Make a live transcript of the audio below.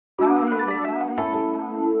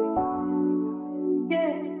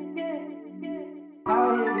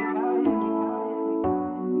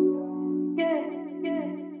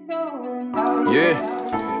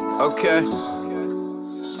Okay.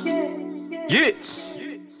 Yeah.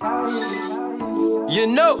 You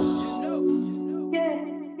know.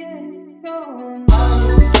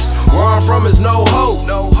 Where I'm from is no hope.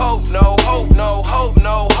 No hope, no hope, no hope,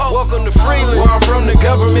 no hope. Welcome to Freeland. Where I'm from, the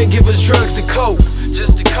government give us drugs to cope.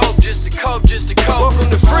 Just to cope, just to cope, just to cope. Welcome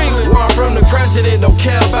to Freeland. Where I'm from, the president don't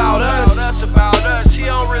care about us. About us, he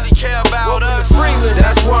don't really care about us. Freeland,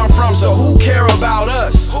 that's where I'm from, so who care about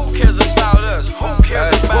us? Who cares about us? Who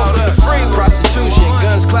cares about us? Freeland. Prostitution,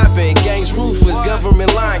 guns clapping, gangs ruthless,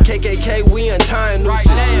 government line, KKK, we untying nooses.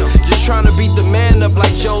 Just trying to beat the man up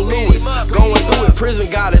like Joe Louis. Going through it, prison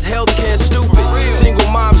got his healthcare stupid. Single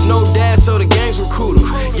moms, no dad, so the gangs recruit them.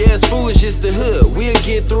 Yeah, it's foolish, it's the hood, we'll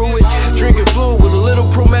get through it. Drinking fluid with a little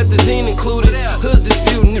promethazine included. Hoods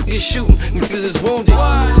disputing, niggas shooting, niggas is wounded.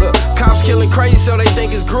 Look, cops killing crazy so they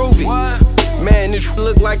think it's groovy. Man, it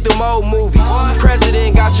look like them old movies.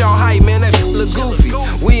 President got y'all hype, man, that look goofy.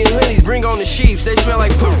 We in hoodies, bring on the sheeps, they smell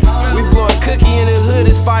like poop. We blowing cookie in the hood,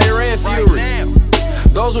 it's fire and fury.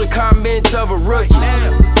 Those were comments of a rookie.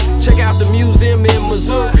 Check out the museum in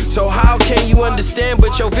Missouri. So how can you understand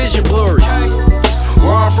but your vision blurry?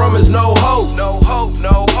 Where I'm from is no hope. No hope,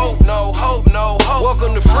 no hope, no hope, no hope.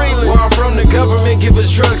 Welcome to Freeland. Where I'm from, the government give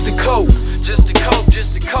us drugs to cope. Just to cope,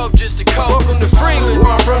 just to cope, just to cope. Welcome to Freeland.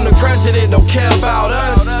 Where I'm from, the president don't care about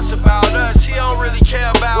us. About us, he don't really care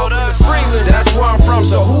about us. Freeland, that's where I'm from,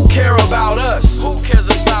 so who care about us? Who cares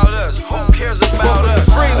about us? Who cares about us?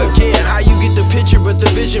 Freeland. Again, how you get the picture but the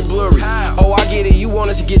vision blurry? Oh, I get it, you want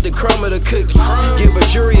us to get the crumb of the cookie. Give a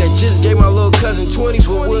jury that just gave my little cousin 20s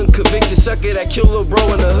but wouldn't convict the sucker that killed little bro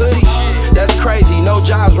in a hoodie. That's crazy, no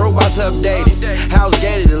jobs, robots updated. House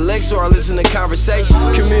gated, Alexa, listen to conversation.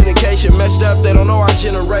 Communication messed up, they don't know our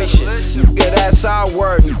generation. Nigga, that's our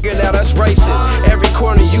word, nigga, now that's racist. Every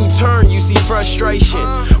corner you turn, you see frustration.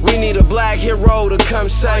 We need a black hero to come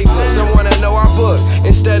save us. Someone that know our book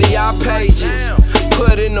and study our pages.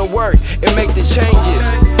 Put in the work and make the changes.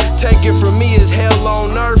 Take it from me is hell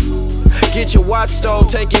on earth. Get your watch stole,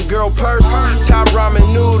 take your girl purse. Top ramen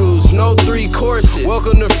noodles, no 3 courses.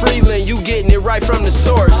 Welcome to Freeland, you getting it right from the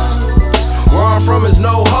source. Where I'm from is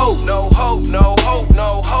no hope. No hope, no hope,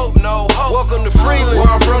 no hope, no hope. Welcome to Freeland. Where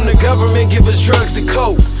I'm from, the government give us drugs to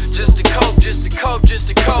cope. Just to cope, just to cope, just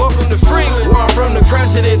to cope. Welcome to Freeland. Where I'm from, the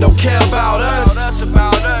president don't care about us.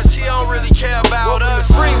 About